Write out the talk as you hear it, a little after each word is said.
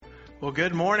Well,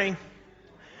 good morning.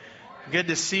 Good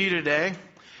to see you today.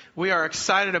 We are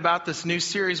excited about this new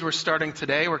series we're starting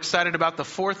today. We're excited about the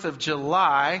 4th of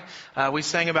July. We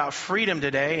sang about freedom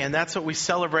today, and that's what we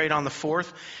celebrate on the 4th.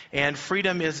 And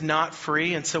freedom is not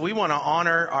free. And so we want to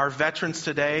honor our veterans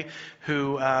today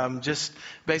who just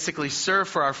basically serve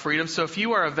for our freedom. So if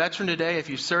you are a veteran today, if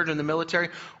you've served in the military,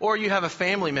 or you have a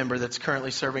family member that's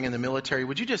currently serving in the military,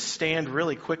 would you just stand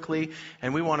really quickly?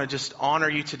 And we want to just honor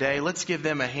you today. Let's give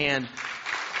them a hand.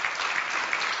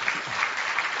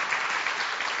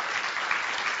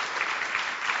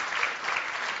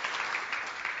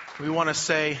 We want to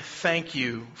say thank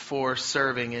you for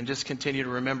serving and just continue to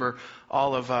remember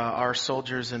all of our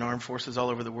soldiers and armed forces all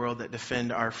over the world that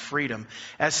defend our freedom.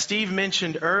 As Steve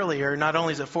mentioned earlier, not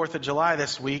only is it 4th of July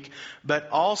this week, but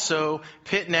also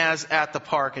Pitnaz at the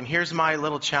Park. And here's my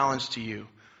little challenge to you,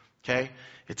 okay?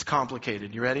 It's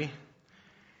complicated. You ready?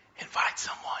 Invite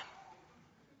someone.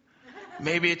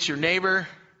 Maybe it's your neighbor.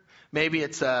 Maybe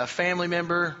it's a family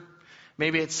member.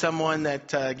 Maybe it's someone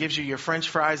that gives you your French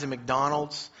fries at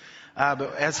McDonald's.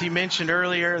 But as he mentioned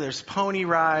earlier, there's pony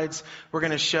rides. We're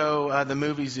going to show the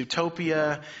movie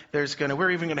Zootopia.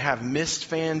 We're even going to have Mist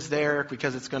fans there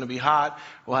because it's going to be hot.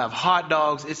 We'll have hot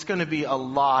dogs. It's going to be a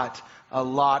lot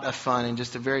of fun and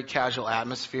just a very casual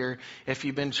atmosphere. If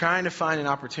you've been trying to find an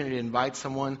opportunity to invite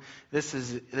someone, this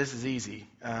is easy.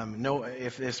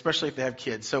 Especially if they have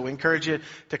kids. So we encourage you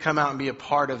to come out and be a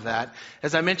part of that.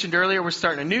 As I mentioned earlier, we're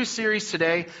starting a new series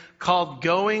today called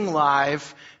Going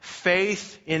Live,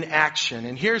 Faith in Action.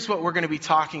 And here's what we're going to be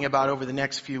talking about over the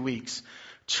next few weeks.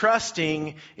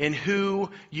 Trusting in who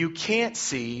you can't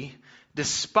see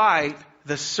despite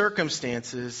the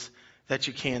circumstances that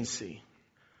you can see.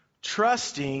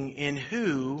 Trusting in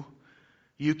who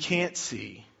you can't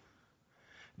see,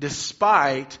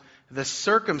 despite the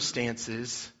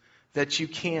circumstances that you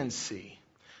can see.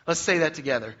 Let's say that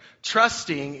together.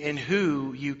 Trusting in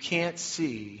who you can't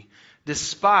see,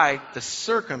 despite the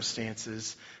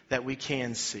circumstances that we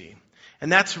can see.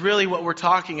 And that's really what we're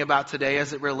talking about today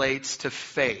as it relates to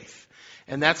faith.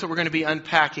 And that's what we're going to be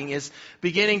unpacking, is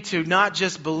beginning to not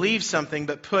just believe something,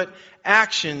 but put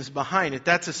actions behind it.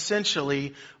 That's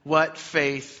essentially what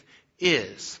faith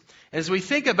is. As we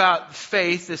think about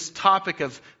faith, this topic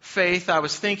of faith, I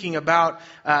was thinking about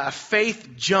a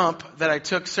faith jump that I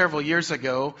took several years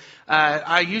ago.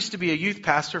 I used to be a youth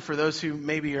pastor, for those who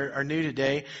maybe are new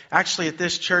today, actually at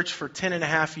this church for 10 and a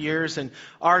half years. And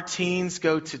our teens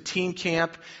go to teen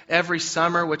camp every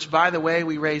summer, which, by the way,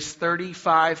 we raised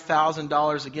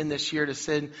 $35,000 again this year to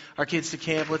send our kids to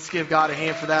camp. Let's give God a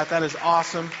hand for that. That is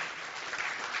awesome.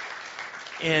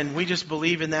 And we just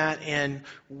believe in that. And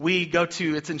we go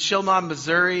to, it's in Shilmon,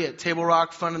 Missouri at Table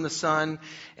Rock Fun in the Sun.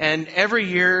 And every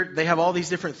year they have all these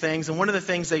different things. And one of the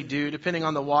things they do, depending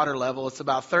on the water level, it's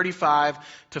about 35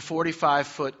 to 45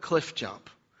 foot cliff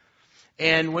jump.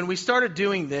 And when we started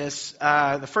doing this,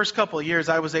 the first couple of years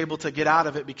I was able to get out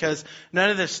of it because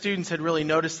none of the students had really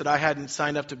noticed that I hadn't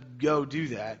signed up to go do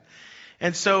that.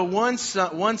 And so one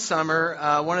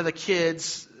summer, one of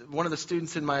the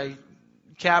students in my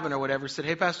cabin or whatever said,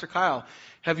 "Hey, Pastor Kyle,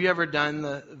 have you ever done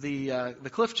the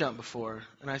cliff jump before?"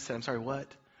 And I said, "I'm sorry, what?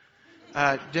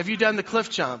 Have you done the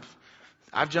cliff jump?"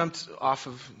 I've jumped off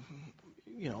of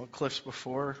cliffs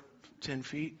before, 10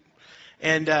 feet.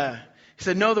 And he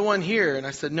said, "No, the one here." And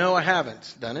I said, "No, I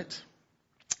haven't done it."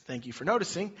 Thank you for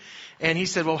noticing. And he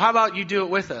said, "Well, how about you do it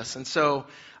with us?" And so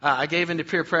I gave in to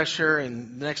peer pressure,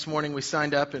 and the next morning we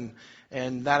signed up, and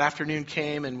that afternoon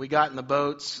came, and we got in the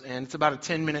boats, and it's about a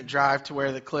 10-minute drive to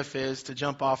where the cliff is to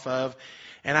jump off of.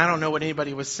 And I don't know what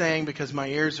anybody was saying because my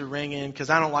ears are ringing because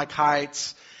I don't like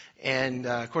heights. And,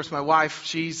 of course, my wife,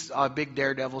 she's a big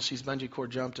daredevil. She's bungee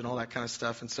cord jumped and all that kind of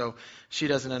stuff, and so she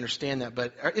doesn't understand that.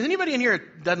 But is anybody in here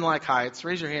that doesn't like heights?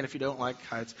 Raise your hand if you don't like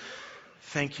heights.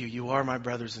 Thank you. You are my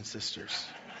brothers and sisters.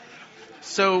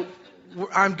 So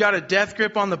I've got a death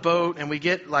grip on the boat, and we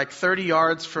get like 30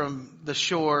 yards from the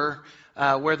shore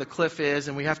where the cliff is,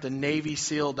 and we have to Navy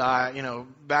SEAL dive,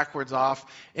 backwards off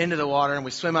into the water, and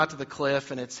we swim out to the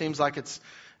cliff, and it seems like it's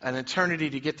an eternity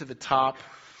to get to the top.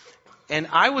 And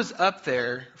I was up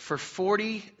there for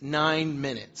 49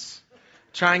 minutes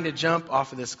trying to jump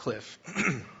off of this cliff.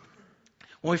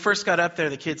 When we first got up there,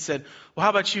 the kids said, "Well,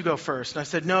 how about you go first?" And I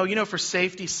said, "No, for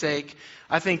safety's sake,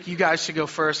 I think you guys should go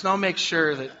first, and I'll make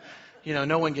sure that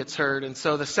no one gets hurt." And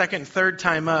so the second and third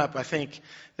time up, I think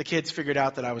the kids figured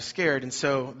out that I was scared. And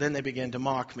so then they began to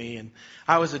mock me. And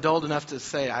I was adult enough to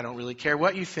say, "I don't really care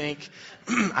what you think.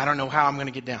 I don't know how I'm going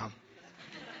to get down."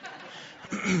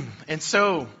 And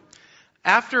so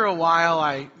after a while,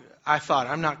 I thought,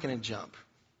 I'm not going to jump.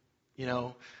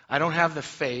 I don't have the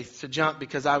faith to jump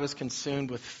because I was consumed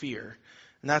with fear.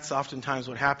 And that's oftentimes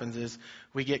what happens is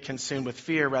we get consumed with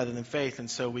fear rather than faith,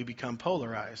 and so we become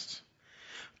polarized.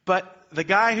 But the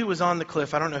guy who was on the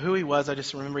cliff, I don't know who he was, I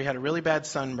just remember he had a really bad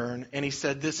sunburn, and he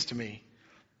said this to me.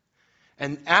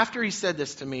 And after he said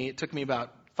this to me, it took me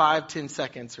about 5-10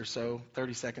 seconds or so,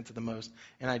 30 seconds at the most,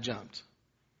 and I jumped.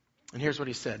 And here's what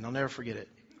he said, and I'll never forget it.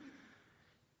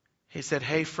 He said,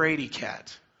 "Hey, Frady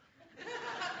cat,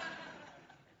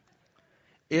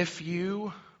 if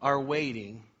you are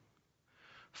waiting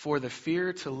for the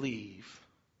fear to leave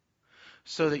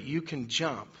so that you can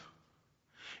jump,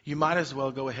 you might as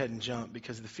well go ahead and jump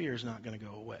because the fear is not going to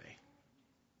go away."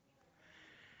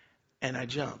 And I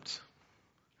jumped.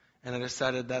 And I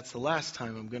decided that's the last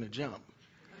time I'm going to jump.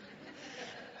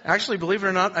 Actually, believe it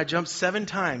or not, I jumped 7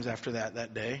 times after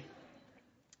that day.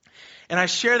 And I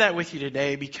share that with you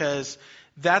today because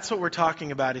that's what we're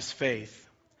talking about is faith.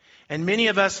 And many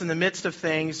of us in the midst of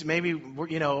things, maybe,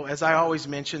 as I always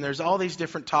mention, there's all these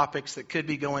different topics that could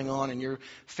be going on in your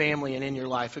family and in your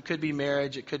life. It could be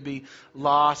marriage, it could be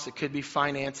loss, it could be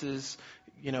finances,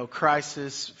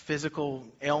 crisis, physical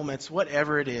ailments,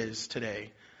 whatever it is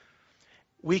today.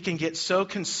 We can get so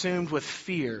consumed with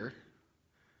fear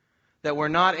that we're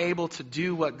not able to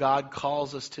do what God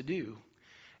calls us to do.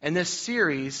 And this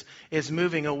series is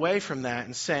moving away from that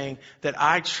and saying that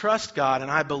I trust God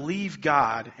and I believe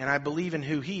God and I believe in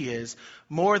who He is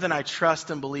more than I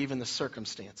trust and believe in the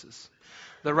circumstances.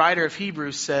 The writer of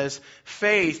Hebrews says,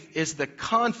 faith is the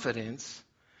confidence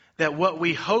that what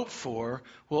we hope for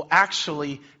will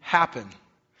actually happen.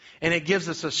 And it gives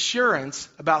us assurance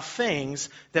about things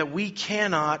that we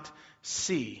cannot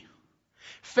see.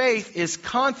 Faith is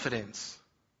confidence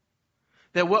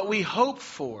that what we hope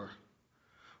for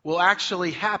will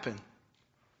actually happen.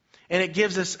 And it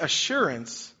gives us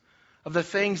assurance of the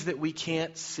things that we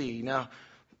can't see. Now,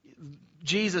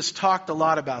 Jesus talked a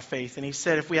lot about faith, and He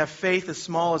said if we have faith as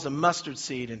small as a mustard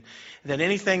seed, and that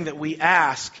anything that we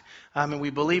ask and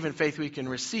we believe in faith, we can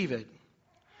receive it.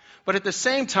 But at the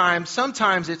same time,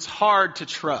 sometimes it's hard to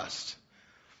trust,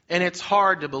 and it's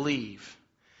hard to believe.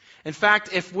 In fact,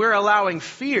 if we're allowing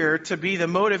fear to be the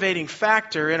motivating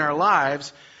factor in our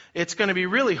lives, it's going to be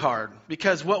really hard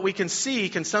because what we can see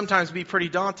can sometimes be pretty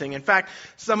daunting. In fact,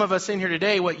 some of us in here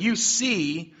today, what you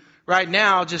see right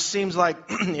now just seems like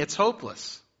it's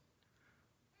hopeless.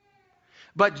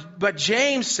 But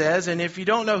James says, and if you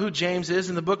don't know who James is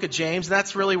in the book of James,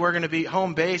 that's really where we're going to be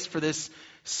home base for this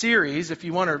series. If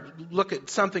you want to look at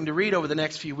something to read over the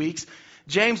next few weeks,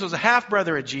 James was a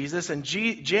half-brother of Jesus, and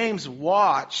James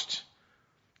watched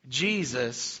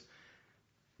Jesus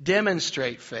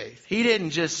demonstrate faith. He didn't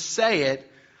just say it,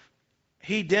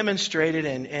 he demonstrated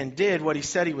and did what he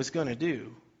said he was going to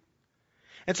do.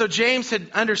 And so James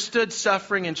had understood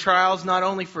suffering and trials not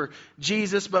only for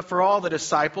Jesus but for all the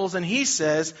disciples. And he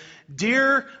says,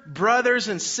 "Dear brothers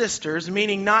and sisters,"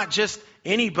 meaning not just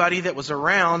anybody that was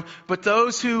around, but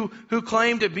those who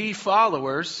claim to be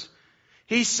followers.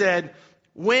 He said,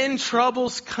 when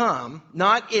troubles come,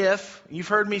 not if, you've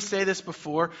heard me say this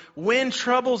before, when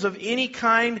troubles of any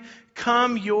kind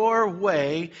come your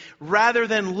way, rather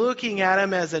than looking at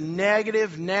them as a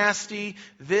negative, nasty,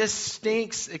 this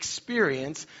stinks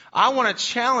experience, I want to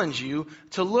challenge you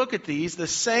to look at these the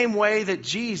same way that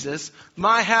Jesus,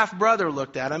 my half-brother,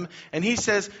 looked at them. And he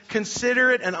says,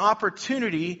 consider it an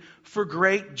opportunity for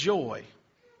great joy.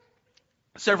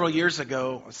 Several years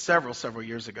ago,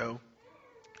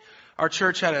 our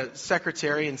church had a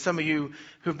secretary, and some of you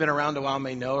who've been around a while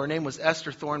may know. Her name was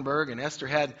Esther Thornburg, and Esther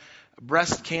had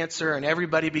breast cancer, and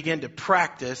everybody began to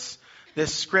practice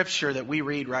this scripture that we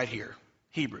read right here,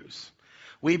 Hebrews.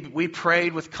 We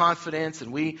prayed with confidence,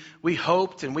 and we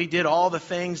hoped, and we did all the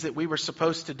things that we were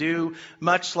supposed to do,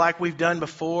 much like we've done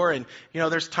before. And,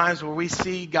 there's times where we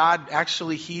see God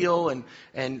actually heal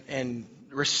and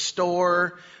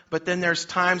restore. But then there's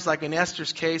times, like in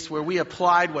Esther's case, where we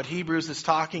applied what Hebrews is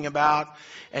talking about,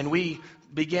 and we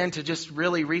began to just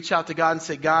really reach out to God and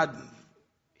say, God,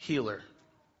 heal her.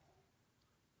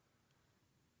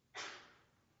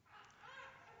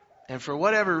 And for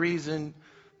whatever reason,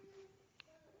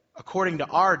 according to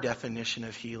our definition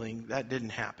of healing, that didn't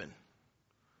happen.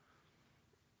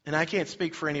 And I can't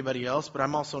speak for anybody else, but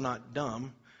I'm also not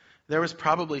dumb. There was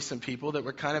probably some people that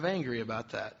were kind of angry about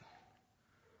that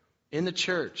in the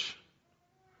church.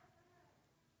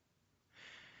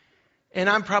 And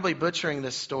I'm probably butchering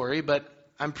this story, but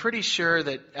I'm pretty sure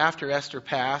that after Esther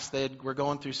passed, they were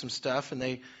going through some stuff, and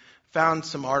they found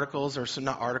some articles, or some,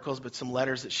 not articles, but some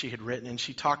letters that she had written, and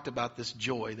she talked about this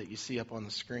joy that you see up on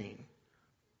the screen.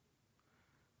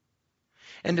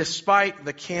 And despite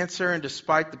the cancer and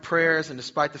despite the prayers and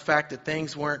despite the fact that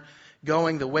things weren't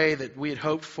going the way that we had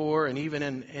hoped for, and even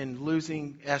in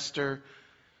losing Esther,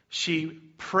 she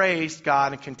praised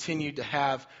God and continued to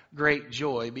have great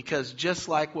joy, because just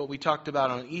like what we talked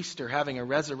about on Easter, having a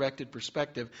resurrected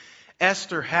perspective,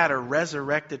 Esther had a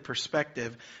resurrected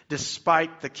perspective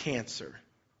despite the cancer.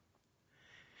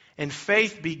 And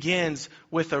faith begins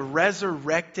with a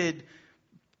resurrected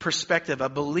perspective, a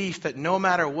belief that no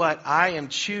matter what, I am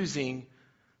choosing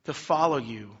to follow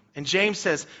you. And James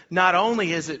says, not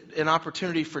only is it an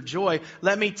opportunity for joy,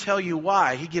 let me tell you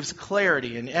why. He gives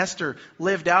clarity, and Esther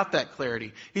lived out that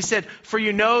clarity. He said, for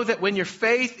you know that when your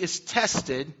faith is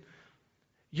tested,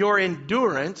 your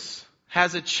endurance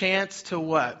has a chance to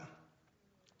what?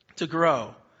 To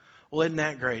grow. Well, isn't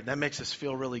that great? That makes us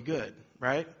feel really good,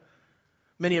 right?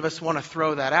 Many of us want to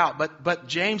throw that out, but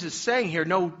James is saying here,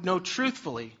 no,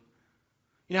 truthfully.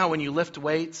 You know how when you lift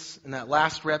weights and that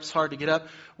last rep's hard to get up?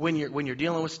 When you're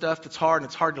dealing with stuff that's hard and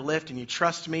it's hard to lift, and you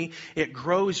trust me, it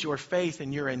grows your faith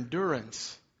and your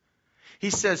endurance. He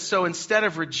says, so instead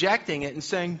of rejecting it and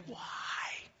saying,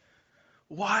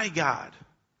 why God?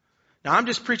 Now I'm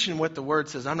just preaching what the Word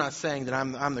says. I'm not saying that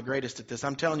I'm the greatest at this.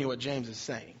 I'm telling you what James is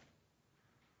saying.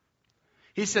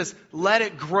 He says, let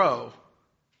it grow.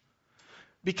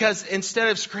 Because instead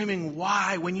of screaming,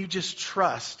 why, when you just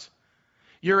trust,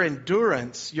 your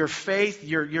endurance, your faith,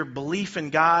 your belief in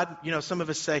God. You know, some of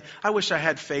us say, I wish I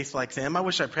had faith like them. I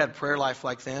wish I had a prayer life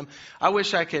like them. I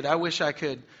wish I could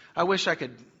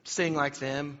sing like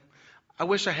them. I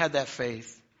wish I had that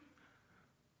faith.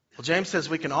 Well, James says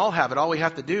we can all have it. All we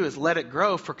have to do is let it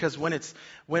grow, because when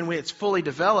it's fully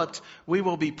developed, we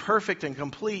will be perfect and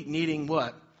complete, needing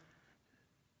what?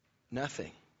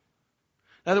 Nothing.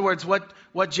 In other words,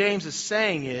 what James is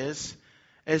saying is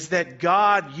that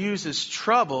God uses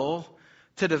trouble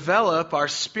to develop our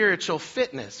spiritual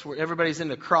fitness. Where everybody's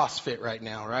into CrossFit right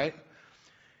now, right?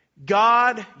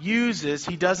 God uses,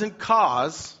 He doesn't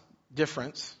cause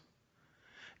difference.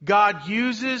 God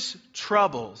uses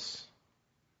troubles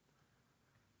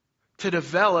to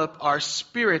develop our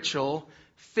spiritual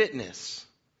fitness.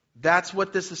 That's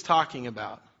what this is talking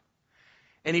about.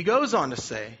 And he goes on to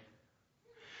say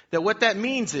that what that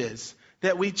means is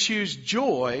that we choose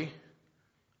joy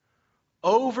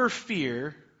over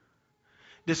fear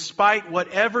despite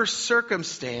whatever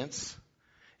circumstance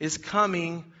is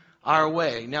coming our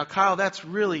way. Now, Kyle, that's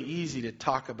really easy to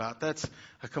talk about. That's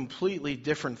a completely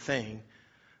different thing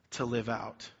to live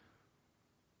out.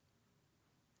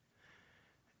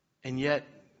 And yet,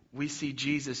 we see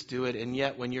Jesus do it, and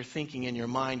yet when you're thinking in your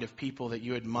mind of people that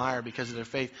you admire because of their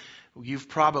faith,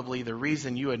 the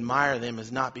reason you admire them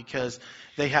is not because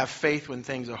they have faith when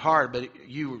things are hard, but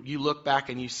you look back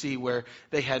and you see where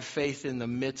they had faith in the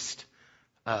midst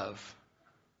of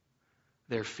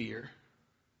their fear.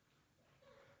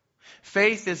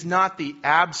 Faith is not the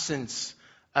absence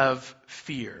of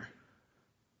fear.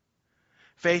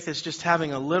 Faith is just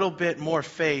having a little bit more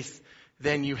faith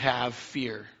than you have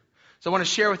fear. So I want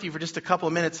to share with you for just a couple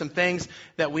of minutes some things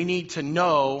that we need to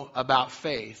know about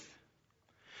faith.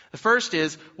 The first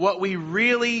is, what we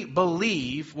really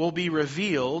believe will be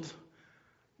revealed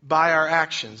by our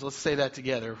actions. Let's say that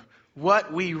together.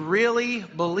 What we really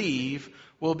believe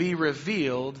will be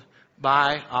revealed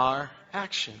by our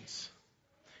actions.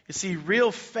 You see,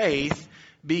 real faith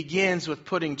begins with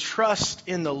putting trust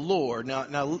in the Lord.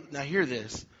 Now hear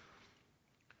this.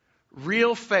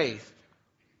 Real faith.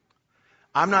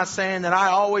 I'm not saying that I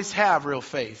always have real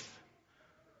faith,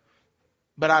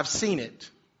 but I've seen it.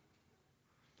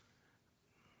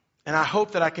 And I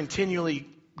hope that I continually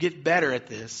get better at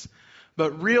this.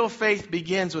 But real faith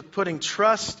begins with putting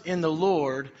trust in the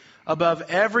Lord above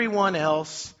everyone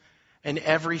else and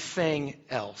everything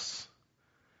else.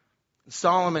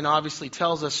 Solomon obviously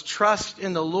tells us, trust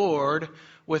in the Lord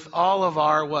with all of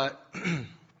our what?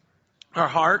 Our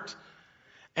heart,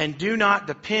 and do not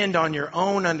depend on your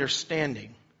own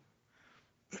understanding.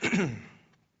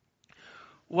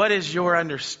 What is your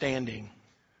understanding?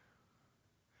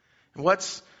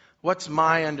 What's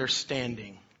my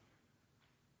understanding?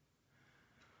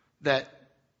 That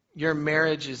your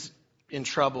marriage is in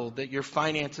trouble, that your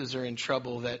finances are in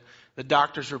trouble, that the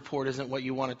doctor's report isn't what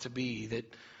you want it to be,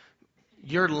 that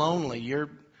you're lonely,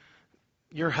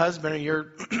 your husband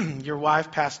or your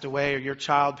wife passed away, or your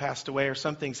child passed away, or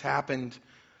something's happened,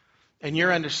 and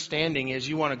your understanding is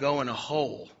you want to go in a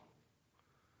hole.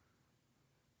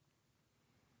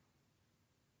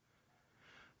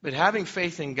 But having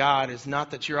faith in God is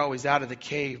not that you're always out of the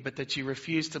cave, but that you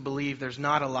refuse to believe there's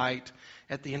not a light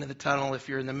at the end of the tunnel if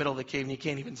you're in the middle of the cave and you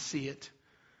can't even see it.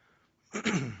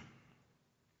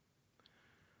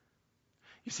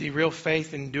 You see, real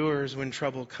faith endures when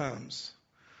trouble comes.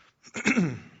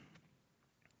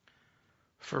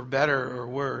 For better or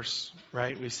worse,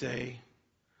 right, we say,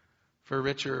 for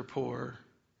richer or poor,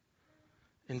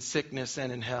 in sickness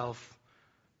and in health.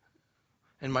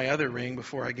 And my other ring,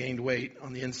 before I gained weight,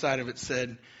 on the inside of it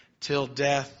said, till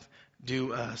death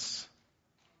do us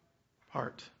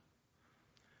part.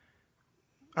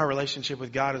 Our relationship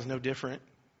with God is no different.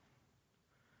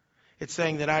 It's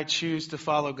saying that I choose to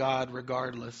follow God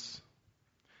regardless.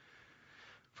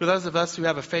 For those of us who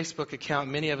have a Facebook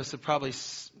account, many of us have probably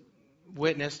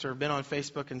witnessed or been on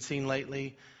Facebook and seen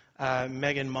lately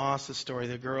Megan Moss's story,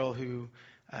 the girl who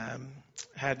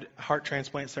had a heart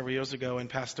transplant several years ago and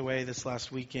passed away this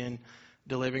last weekend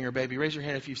delivering her baby. Raise your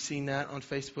hand if you've seen that on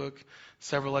Facebook.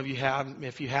 Several of you have.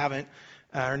 If you haven't,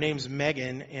 her name's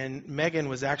Megan, and Megan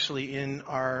was actually in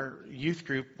our youth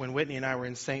group when Whitney and I were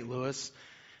in St. Louis.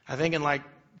 I think in like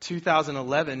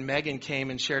 2011, Megan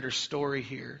came and shared her story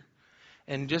here.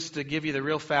 And just to give you the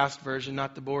real fast version,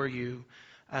 not to bore you,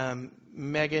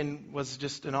 Megan was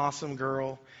just an awesome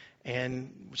girl,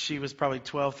 and she was probably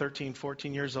 12, 13,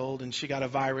 14 years old, and she got a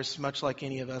virus much like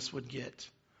any of us would get.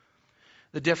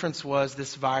 The difference was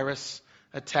this virus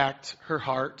attacked her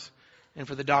heart, and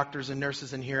for the doctors and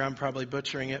nurses in here, I'm probably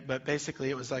butchering it, but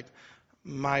basically it was like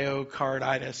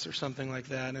myocarditis or something like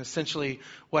that. And essentially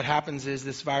what happens is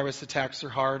this virus attacks her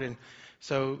heart, and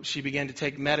so she began to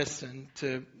take medicine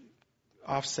to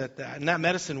offset that. And that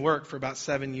medicine worked for about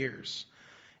 7 years.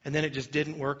 And then it just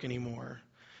didn't work anymore.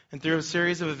 And through a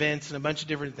series of events and a bunch of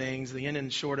different things, the end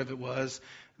and short of it was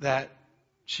that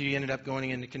she ended up going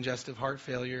into congestive heart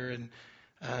failure,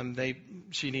 and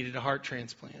she needed a heart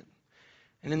transplant.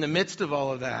 And in the midst of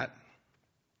all of that,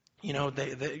 you know,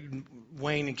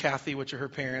 Wayne and Kathy, which are her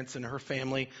parents, and her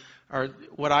family, are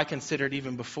what I considered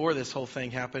even before this whole thing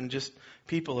happened, just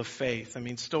people of faith. I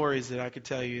mean, stories that I could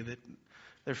tell you that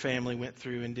their family went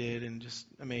through and did, and just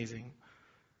amazing.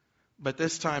 But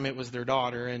this time it was their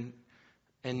daughter, and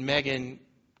Megan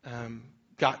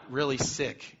got really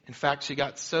sick. In fact, she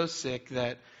got so sick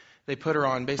that they put her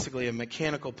on basically a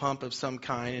mechanical pump of some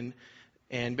kind,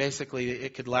 and basically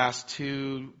it could last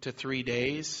 2 to 3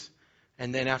 days.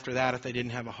 And then after that, if they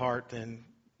didn't have a heart, then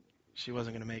she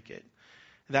wasn't going to make it.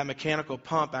 That mechanical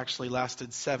pump actually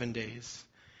lasted 7 days.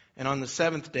 And on the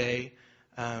 7th day,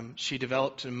 she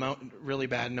developed really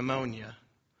bad pneumonia.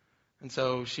 And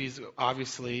so she's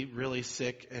obviously really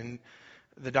sick, and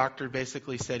the doctor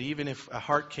basically said, even if a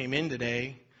heart came in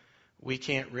today, we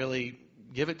can't really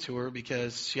give it to her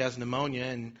because she has pneumonia.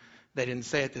 And they didn't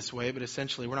say it this way, but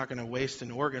essentially we're not going to waste an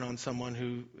organ on someone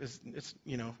who is,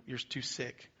 you're too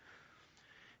sick.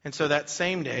 And so that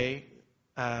same day,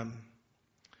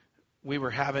 we were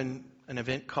having an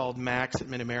event called Max at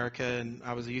Mid-America, and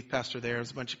I was a youth pastor there. There was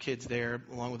a bunch of kids there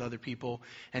along with other people.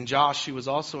 And Josh, who was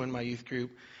also in my youth group,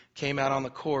 came out on the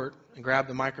court and grabbed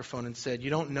the microphone and said, you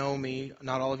don't know me,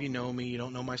 not all of you know me, you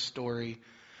don't know my story,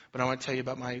 but I want to tell you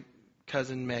about my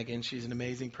cousin Megan. She's an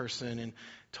amazing person, and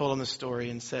told him the story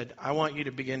and said, I want you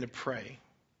to begin to pray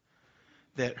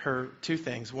that two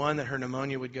things. One, that her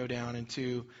pneumonia would go down, and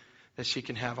two, that she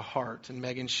can have a heart. And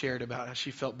Megan shared about how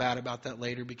she felt bad about that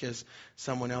later because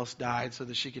someone else died so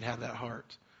that she could have that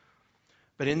heart.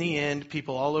 But in the end,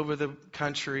 people all over the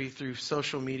country through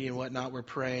social media and whatnot were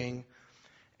praying.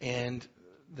 And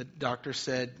the doctor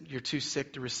said, you're too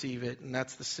sick to receive it. And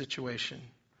that's the situation.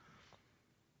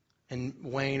 And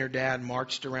Wayne, her dad,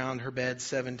 marched around her bed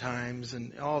 7 times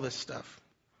and all this stuff.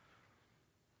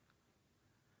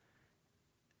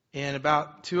 And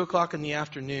about 2 o'clock in the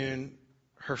afternoon,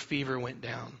 her fever went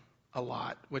down a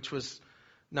lot, which was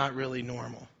not really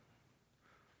normal.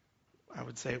 I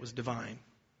would say it was divine.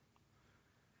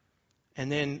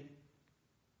 And then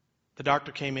the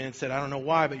doctor came in and said, I don't know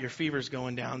why, but your fever's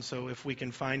going down, so if we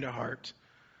can find a heart,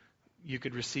 you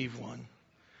could receive one.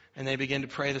 And they began to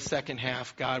pray the second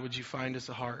half, God, would you find us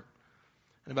a heart?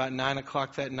 And about 9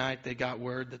 o'clock that night, they got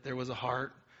word that there was a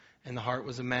heart, and the heart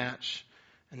was a match.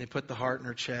 And they put the heart in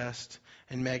her chest.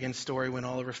 And Megan's story went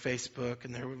all over Facebook.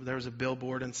 And there was a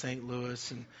billboard in St. Louis.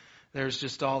 And there's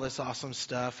just all this awesome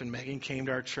stuff. And Megan came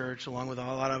to our church along with a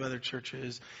lot of other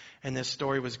churches. And this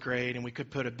story was great. And we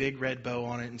could put a big red bow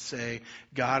on it and say,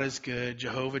 God is good.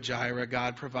 Jehovah Jireh.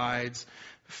 God provides.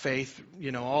 Faith,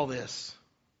 all this.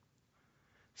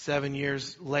 7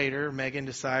 years later, Megan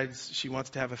decides she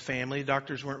wants to have a family.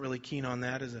 Doctors weren't really keen on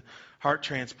that as a heart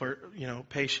transplant,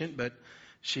 patient. But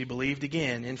she believed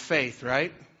again in faith,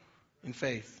 right? In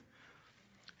faith.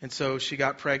 And so she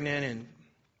got pregnant,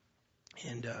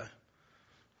 and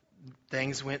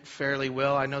things went fairly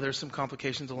well. I know there's some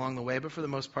complications along the way, but for the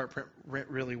most part, went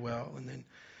really well. And then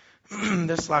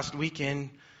This last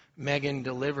weekend, Megan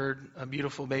delivered a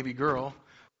beautiful baby girl.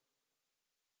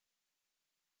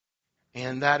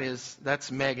 And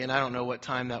that's Megan. I don't know what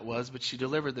time that was, but she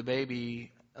delivered the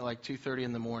baby at like 2:30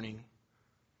 in the morning.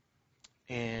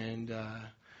 And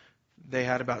they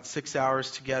had about 6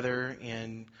 hours together,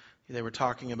 and they were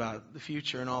talking about the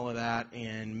future and all of that.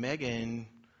 And Megan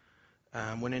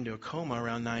went into a coma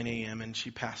around 9 a.m. and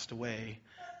she passed away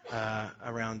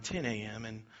around 10 a.m.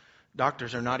 And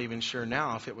doctors are not even sure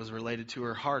now if it was related to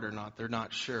her heart or not. They're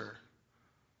not sure.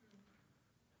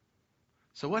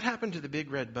 So what happened to the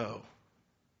big red bow?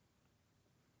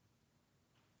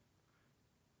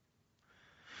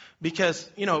 Because,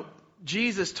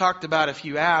 Jesus talked about if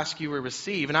you ask, you will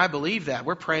receive. And I believe that.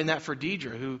 We're praying that for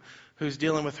Deidre, who's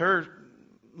dealing with her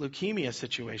leukemia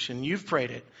situation. You've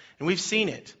prayed it, and we've seen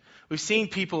it. We've seen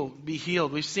people be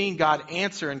healed. We've seen God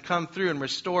answer and come through and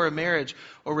restore a marriage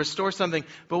or restore something.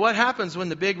 But what happens when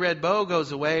the big red bow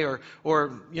goes away,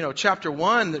 or chapter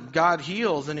 1, that God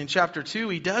heals, and in chapter 2,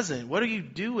 He doesn't? What do you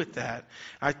do with that?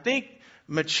 I think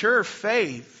mature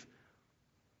faith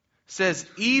says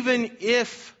even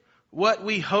if what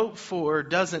we hope for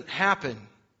doesn't happen,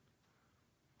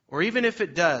 or even if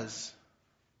it does,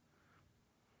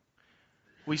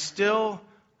 we still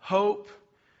hope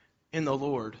in the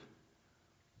Lord.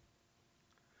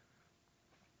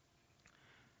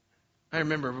 I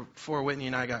remember before Whitney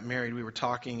and I got married, we were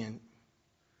talking, and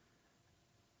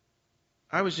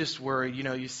I was just worried.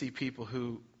 You see people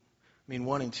who,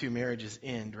 1 and 2 marriages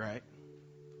end, right?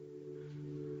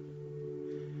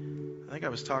 I think I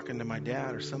was talking to my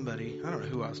dad or somebody. I don't know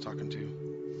who I was talking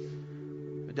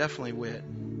to. But definitely Whit.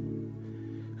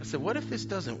 I said, what if this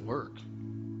doesn't work?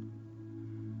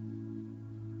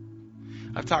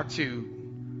 I've talked to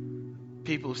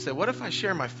people who said, what if I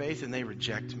share my faith and they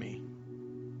reject me?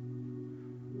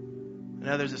 And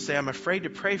others that say, I'm afraid to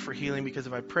pray for healing because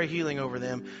if I pray healing over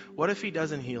them, what if He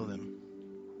doesn't heal them?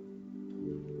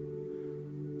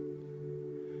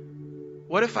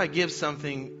 What if I give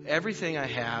something, everything I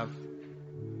have,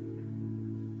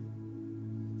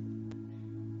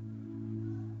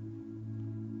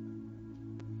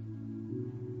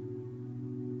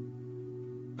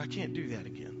 I can't do that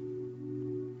again.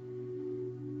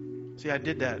 See, I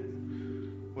did that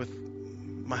with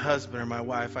my husband or my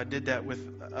wife. I did that with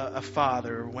a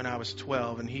father when I was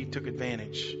 12, and he took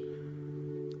advantage.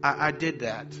 I did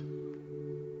that.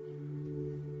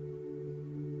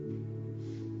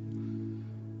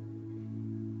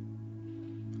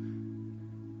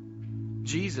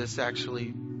 Jesus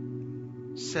actually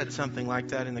said something like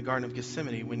that in the Garden of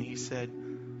Gethsemane when He said,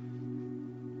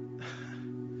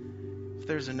 if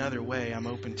there's another way, I'm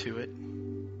open to it.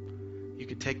 You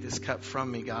could take this cup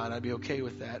from me, God. I'd be okay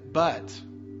with that. But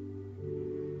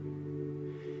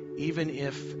even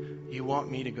if you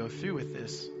want me to go through with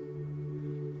this,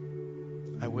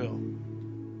 I will.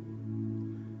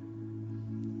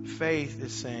 Faith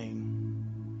is saying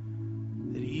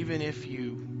that even if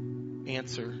you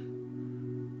answer,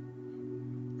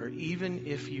 or even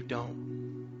if you don't,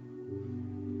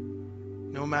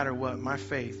 no matter what, my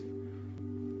faith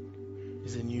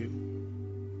is in you.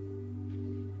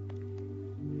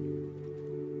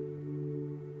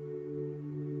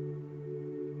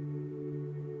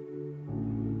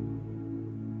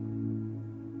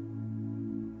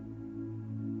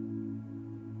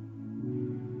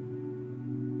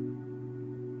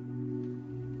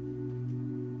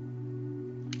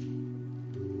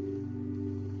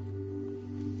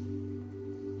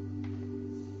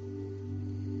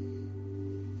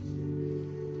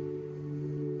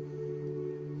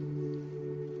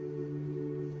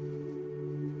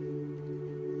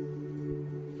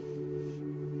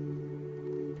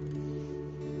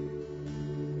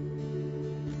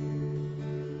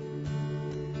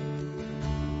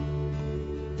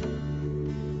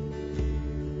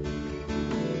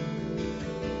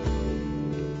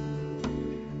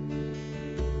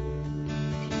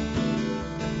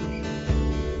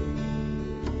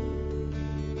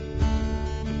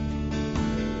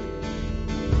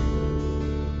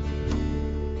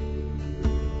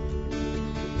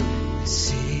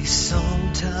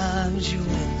 Sometimes you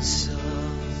win some,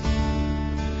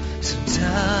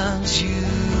 sometimes you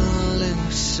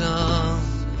lose some.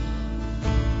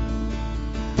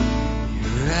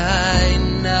 Right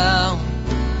now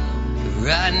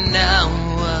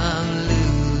I'm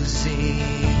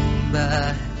losing,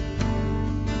 but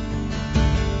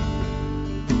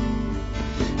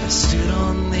I stood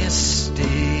on this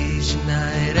stage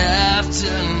night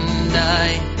after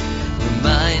night,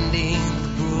 reminding the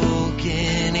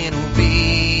broken it'll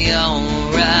be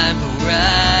alright. But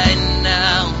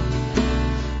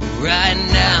right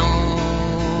now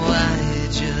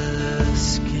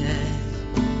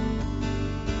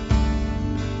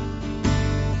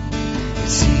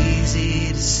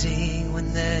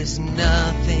there's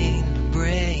nothing to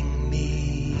bring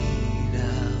me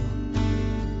down.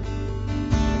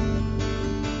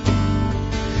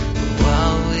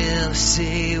 What will I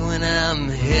say when I'm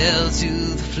held to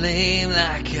the flame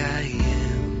like I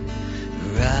am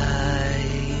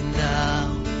right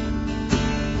now?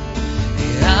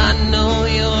 I know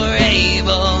you're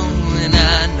able, and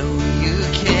I know you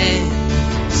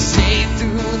can save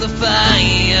through the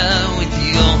fire with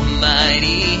your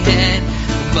mighty hand.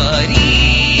 But even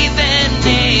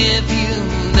if you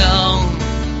don't,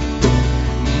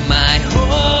 my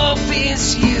hope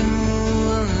is you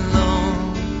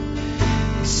alone.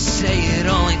 You say it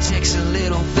only takes a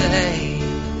little faith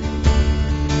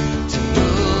to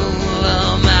move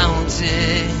a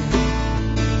mountain.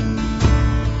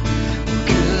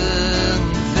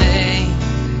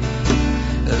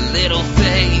 Little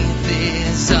faith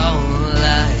is all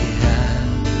I have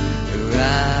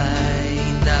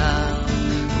right now.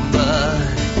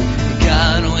 But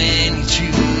God, when you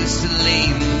choose to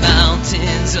leave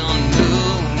mountains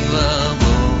unmovable,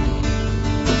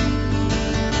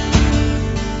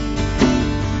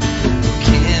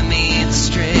 give me the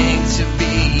strength to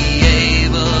be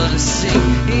able to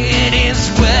sing. It is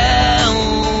well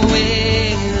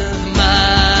with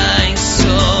my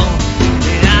soul.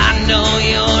 And I know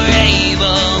you're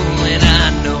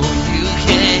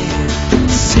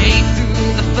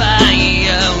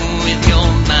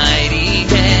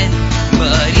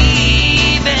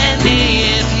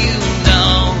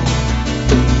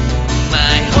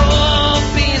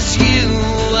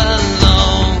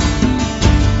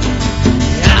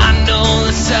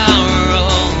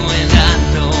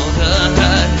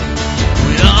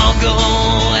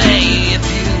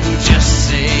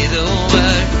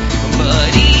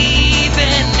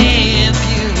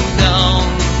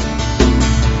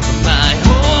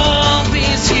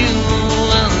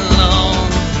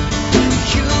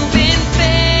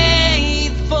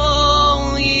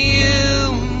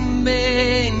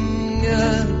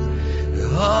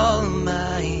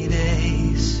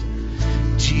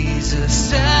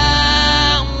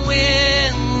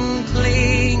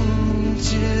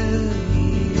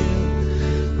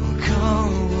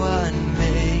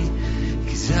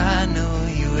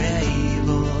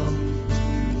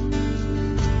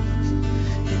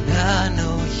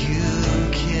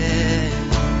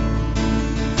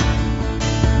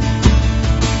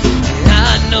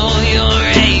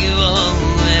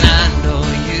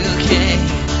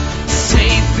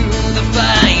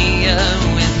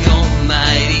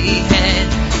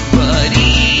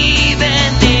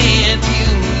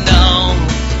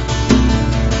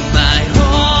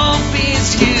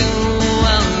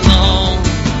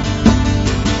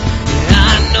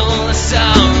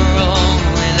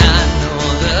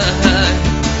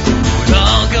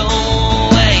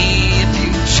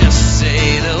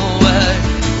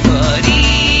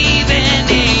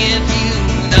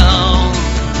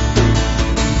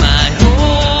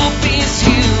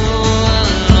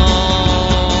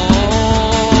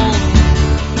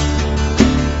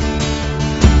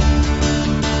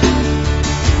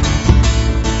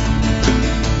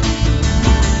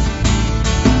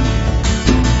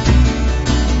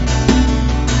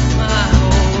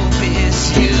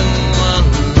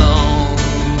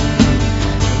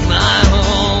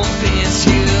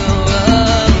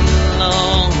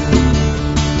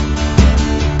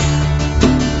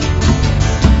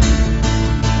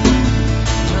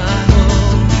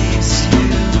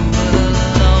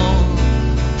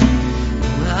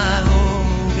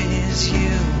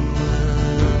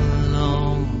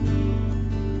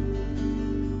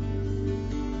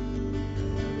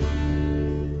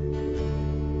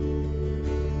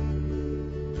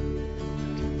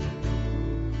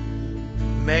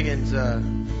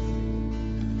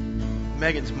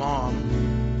Megan's mom,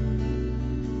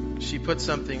 she put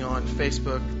something on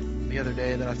Facebook the other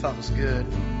day that I thought was good,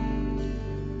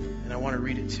 and I want to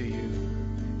read it to you.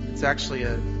 It's actually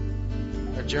a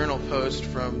journal post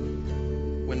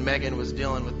from when Megan was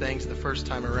dealing with things the first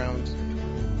time around.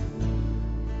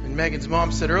 And Megan's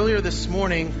mom said, earlier this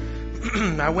morning,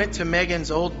 I went to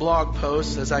Megan's old blog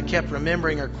posts as I kept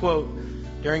remembering her quote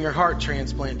during her heart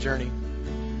transplant journey.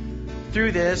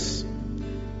 Through this,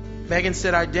 Megan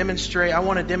said, I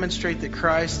want to demonstrate that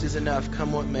Christ is enough,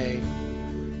 come what may.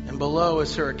 And below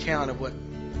is her account of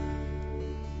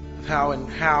how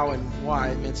and why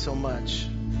it meant so much.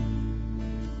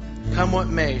 Come what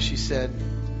may, she said.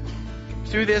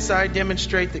 Through this, I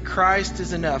demonstrate that Christ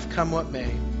is enough, come what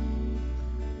may.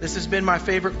 This has been my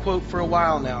favorite quote for a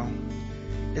while now.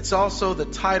 It's also the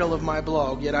title of my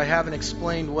blog, yet I haven't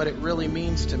explained what it really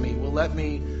means to me. Well, let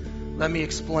me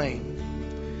explain.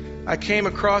 I came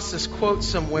across this quote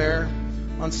somewhere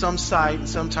on some site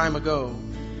some time ago.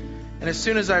 And as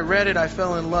soon as I read it, I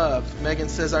fell in love. Megan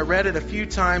says, I read it a few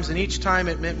times, and each time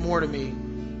it meant more to me.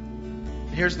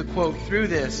 And here's the quote. Through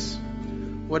this,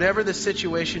 whatever the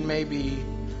situation may be,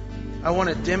 I want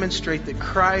to demonstrate that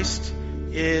Christ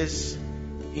is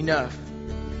enough.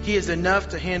 He is enough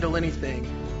to handle anything.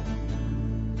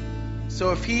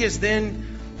 So if He is,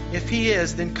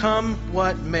 then come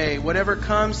what may. Whatever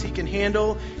comes, He can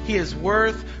handle. He is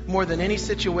worth more than any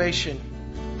situation.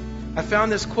 I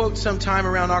found this quote sometime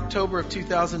around October of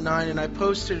 2009, and I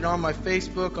posted it on my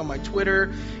Facebook, on my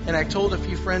Twitter, and I told a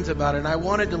few friends about it. And I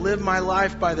wanted to live my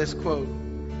life by this quote.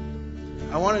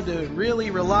 I wanted to really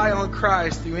rely on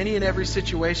Christ through any and every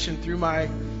situation through my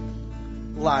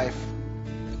life,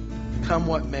 come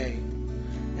what may.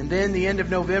 And then the end of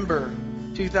November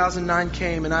 2009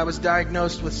 came, and I was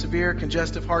diagnosed with severe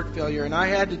congestive heart failure, and I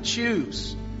had to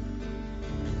choose.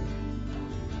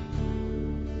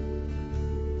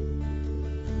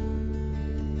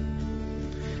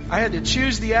 I had to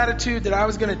choose the attitude that I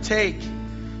was going to take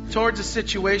towards a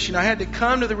situation. I had to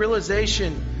come to the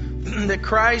realization that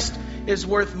Christ is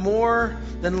worth more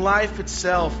than life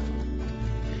itself.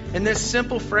 And this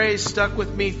simple phrase stuck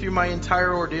with me through my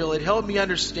entire ordeal. It helped me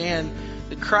understand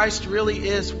that Christ really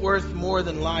is worth more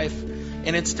than life.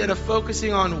 And instead of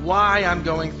focusing on why I'm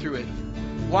going through it,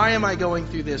 why am I going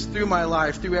through this, through my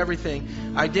life, through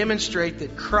everything, I demonstrate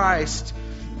that Christ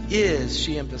is,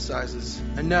 she emphasizes,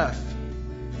 enough.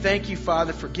 Thank you,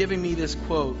 Father, for giving me this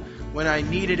quote when I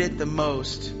needed it the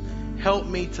most. Help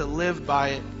me to live by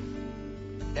it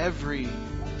every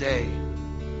day.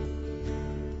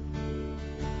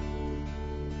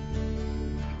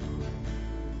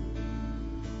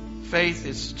 Faith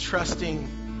is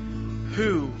trusting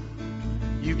who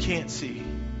you can't see,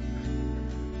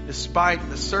 despite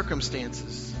the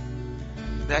circumstances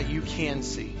that you can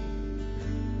see.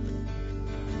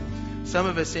 Some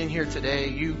of us in here today,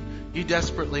 you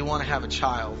desperately want to have a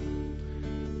child.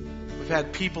 We've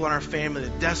had people in our family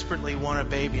that desperately want a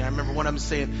baby. And I remember one of them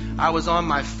saying, I was on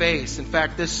my face. In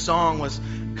fact, this song was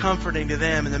comforting to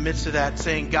them in the midst of that,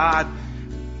 saying, God,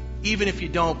 even if you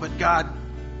don't, but God,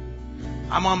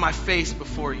 I'm on my face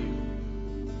before you.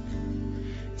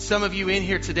 Some of you in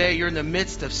here today, you're in the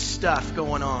midst of stuff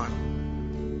going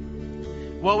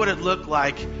on. What would it look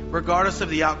like, regardless of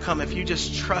the outcome, if you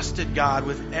just trusted God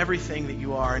with everything that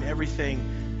you are and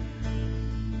everything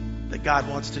that God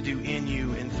wants to do in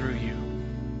you and through you?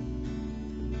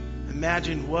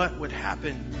 Imagine what would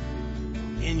happen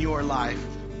in your life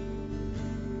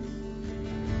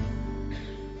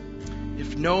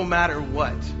if no matter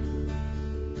what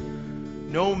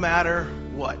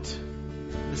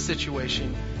the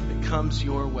situation that comes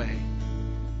your way,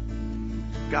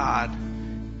 God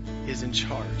is in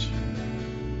charge.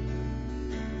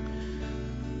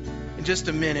 In just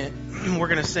a minute, we're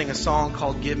going to sing a song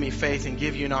called Give Me Faith and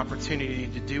give you an opportunity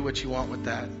to do what you want with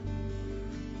that.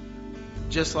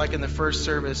 Just like in the first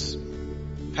service,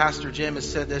 Pastor Jim has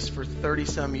said this for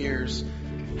 30-some years.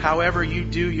 However you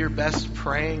do your best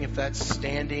praying, if that's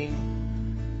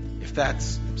standing, if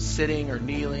that's sitting or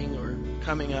kneeling or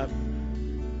coming up.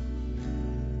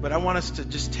 But I want us to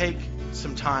just take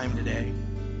some time today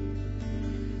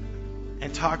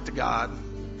and talk to God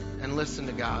and listen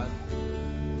to God.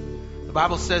 The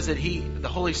Bible says that the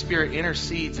Holy Spirit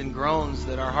intercedes and groans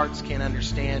that our hearts can't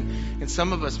understand. And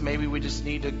some of us, maybe we just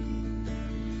need to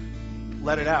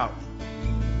let it out.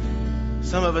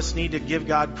 Some of us need to give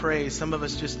God praise. Some of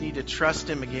us just need to trust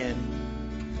Him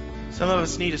again. Some of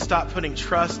us need to stop putting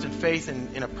trust and faith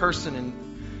in a person, and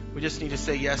we just need to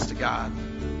say yes to God.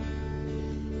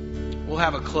 We'll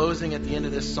have a closing at the end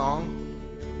of this song,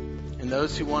 and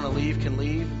those who want to leave can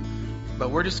leave.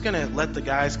 But we're just going to let the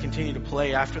guys continue to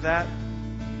play after that.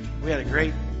 We had a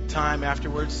great time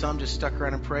afterwards. Some just stuck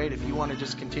around and prayed. If you want to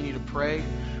just continue to pray,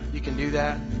 you can do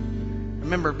that. I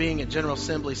remember being at General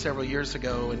Assembly several years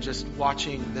ago and just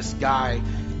watching this guy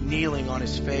kneeling on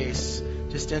his face,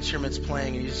 just instruments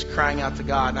playing, and he's just crying out to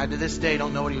God. And I to this day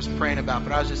don't know what he was praying about,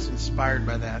 but I was just inspired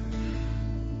by that.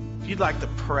 If you'd like to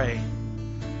pray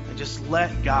and just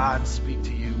let God speak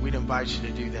to you, we'd invite you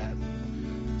to do that.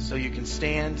 So you can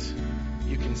stand,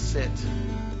 you can sit,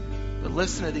 but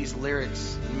listen to these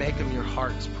lyrics and make them your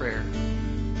heart's prayer.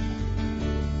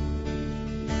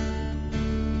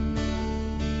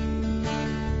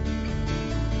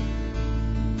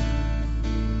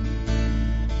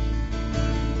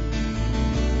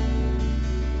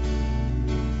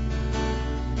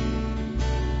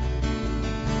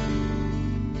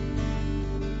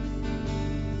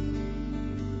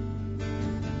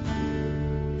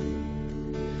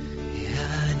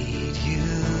 I need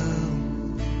you.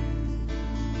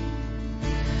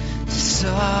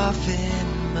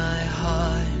 soften my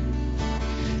heart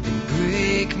and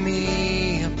break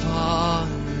me apart.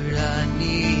 I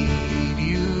need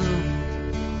you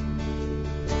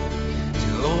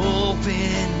to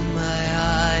open my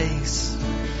eyes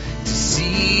to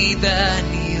see that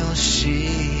you're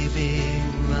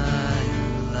shaping my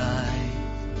life,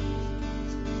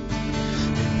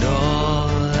 and all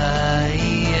I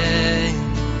am,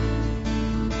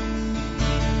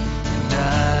 and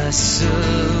I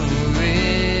surrender.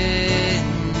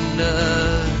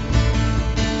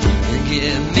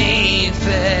 Give me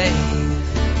faith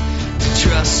to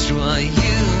trust what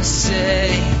you say,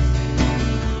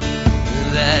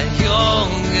 that you're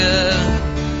good,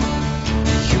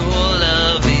 your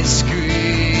love is great.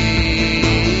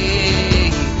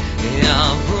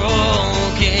 I'm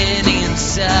broken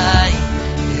inside,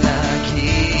 I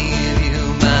give you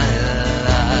my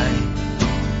life.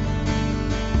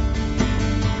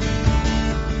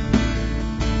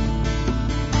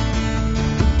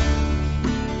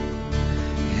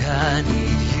 I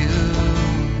need you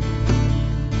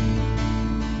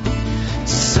to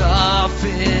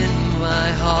soften my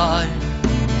heart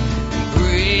and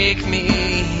break me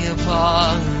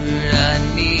apart. I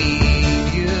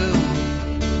need you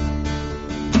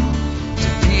to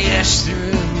pierce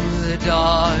through the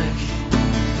dark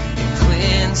and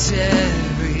cleanse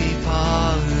every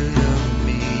part of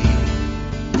me.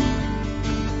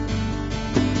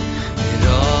 And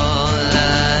all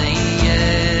I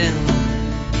am,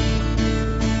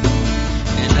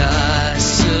 and I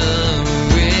surrender.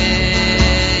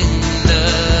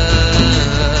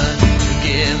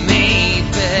 Give me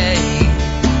faith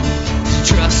to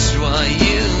trust what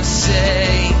you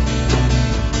say,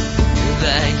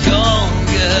 that you're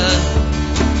good,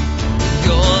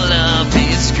 your love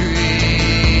is great.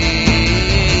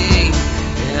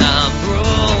 I'm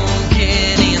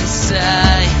broken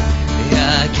inside,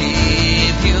 I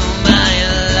give you my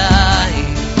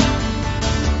life.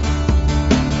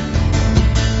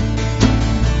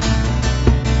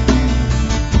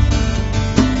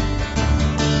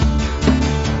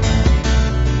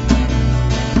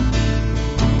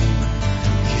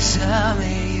 Cause I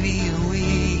may be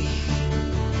weak,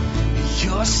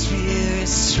 your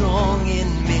spirit's strong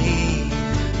in me.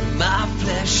 My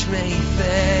flesh may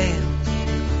fail,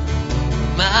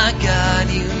 my God,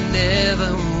 you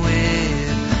never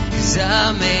will. Cause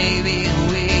I may be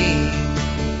weak,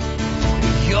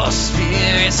 your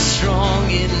spirit's strong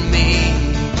in me.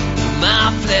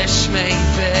 My flesh may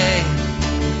fail,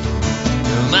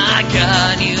 my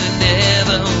God, you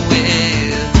never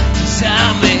will. Cause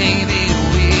I may be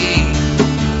weak,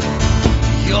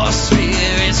 your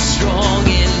spirit's strong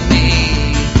in me.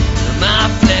 My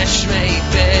flesh may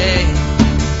fail,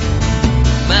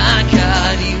 my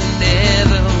God, you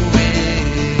never will.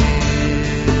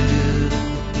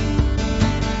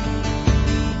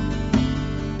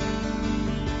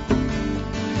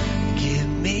 Give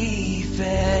me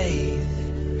faith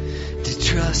to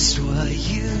trust what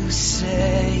you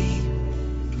say,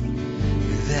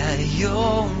 that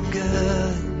you're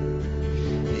good,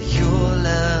 your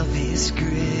love is great.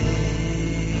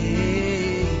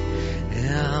 And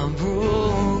I'm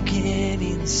broken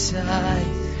inside,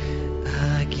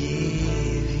 I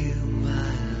give you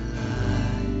my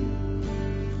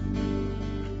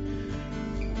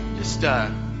life.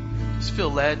 Just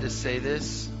feel led to say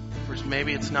this.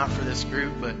 Maybe it's not for this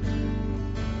group, but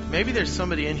maybe there's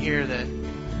somebody in here that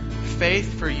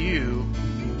faith for you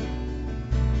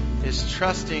is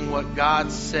trusting what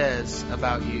God says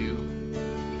about you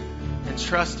and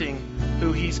trusting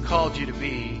who He's called you to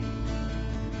be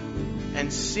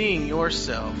and seeing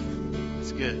yourself,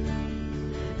 it's good,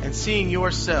 and seeing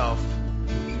yourself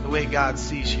the way God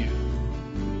sees you.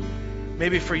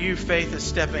 Maybe for you, faith is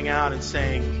stepping out and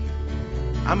saying,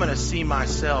 I'm going to see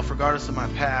myself, regardless of my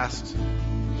past,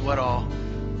 what all,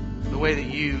 the way that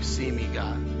you see me,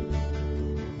 God.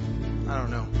 I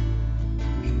don't know.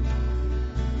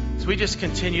 So we just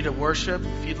continue to worship.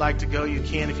 If you'd like to go, you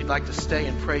can. If you'd like to stay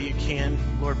and pray, you can.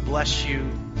 Lord bless you,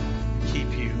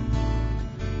 keep you.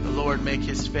 The Lord make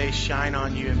His face shine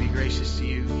on you and be gracious to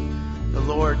you. The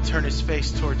Lord turn His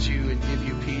face towards you and give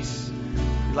you peace. If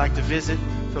you'd like to visit,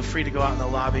 feel free to go out in the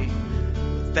lobby.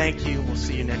 Thank you. We'll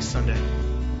see you next Sunday.